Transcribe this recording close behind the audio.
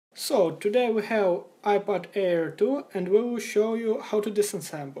So today we have iPad Air 2 and we will show you how to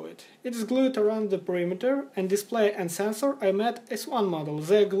disassemble it. It is glued around the perimeter, and display and sensor I made as one model.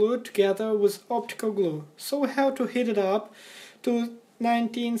 They are glued together with optical glue, so we have to heat it up to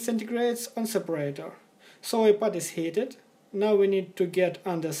 19 centigrades on separator. So iPad is heated. Now we need to get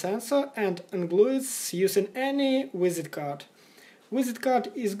under sensor and unglue it using any visit card. Visit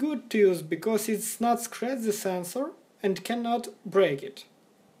card is good to use because it's not scratch the sensor and cannot break it.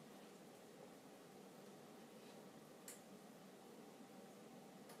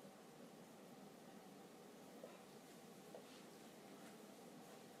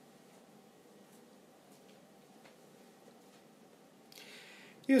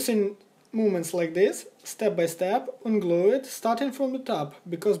 Using movements like this, step by step, unglue it, starting from the top,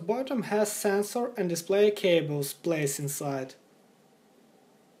 because bottom has sensor and display cables placed inside.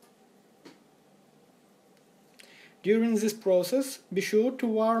 During this process, be sure to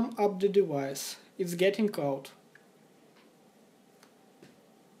warm up the device. It's getting cold.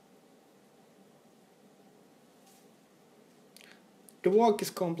 The work is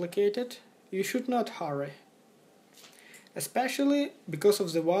complicated. You should not hurry, especially because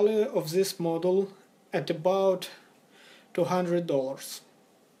of the value of this model at about $200.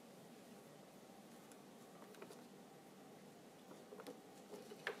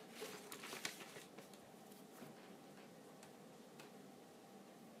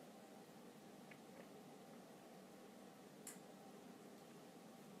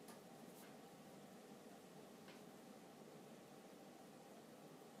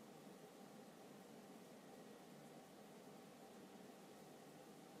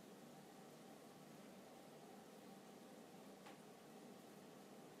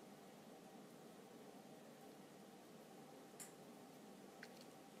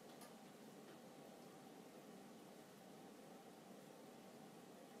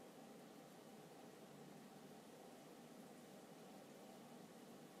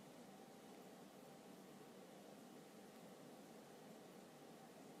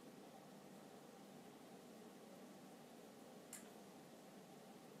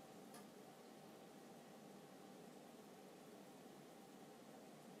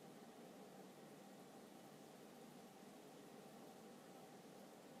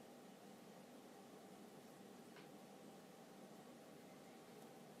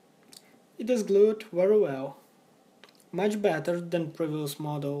 It is glued very well, much better than previous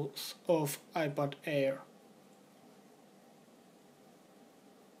models of iPad Air.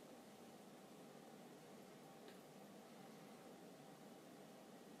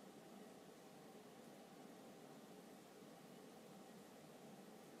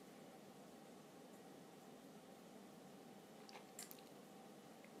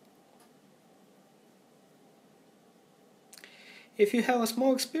 If you have a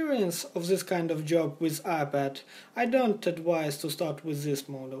small experience of this kind of job with iPad, I don't advise to start with this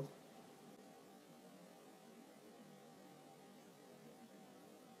model.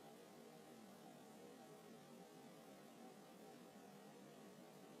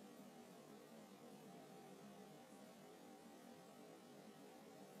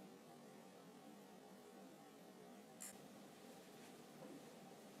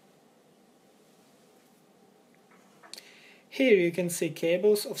 Here you can see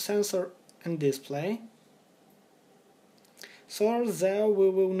cables of sensor and display, so there we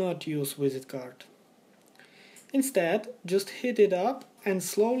will not use visit card. Instead, just heat it up and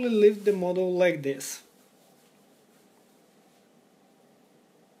slowly lift the model like this.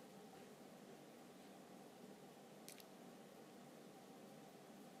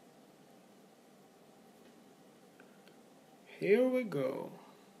 Here we go.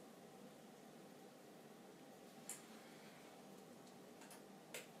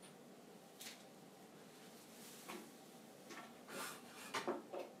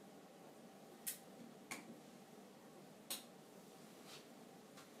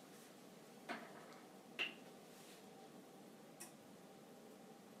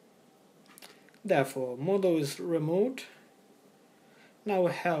 Therefore, model is removed. Now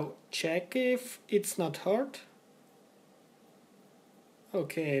we have check if it's not hurt.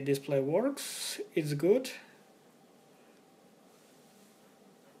 Okay, display works, it's good.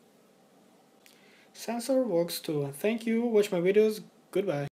 Sensor works too. Thank you, watch my videos, goodbye.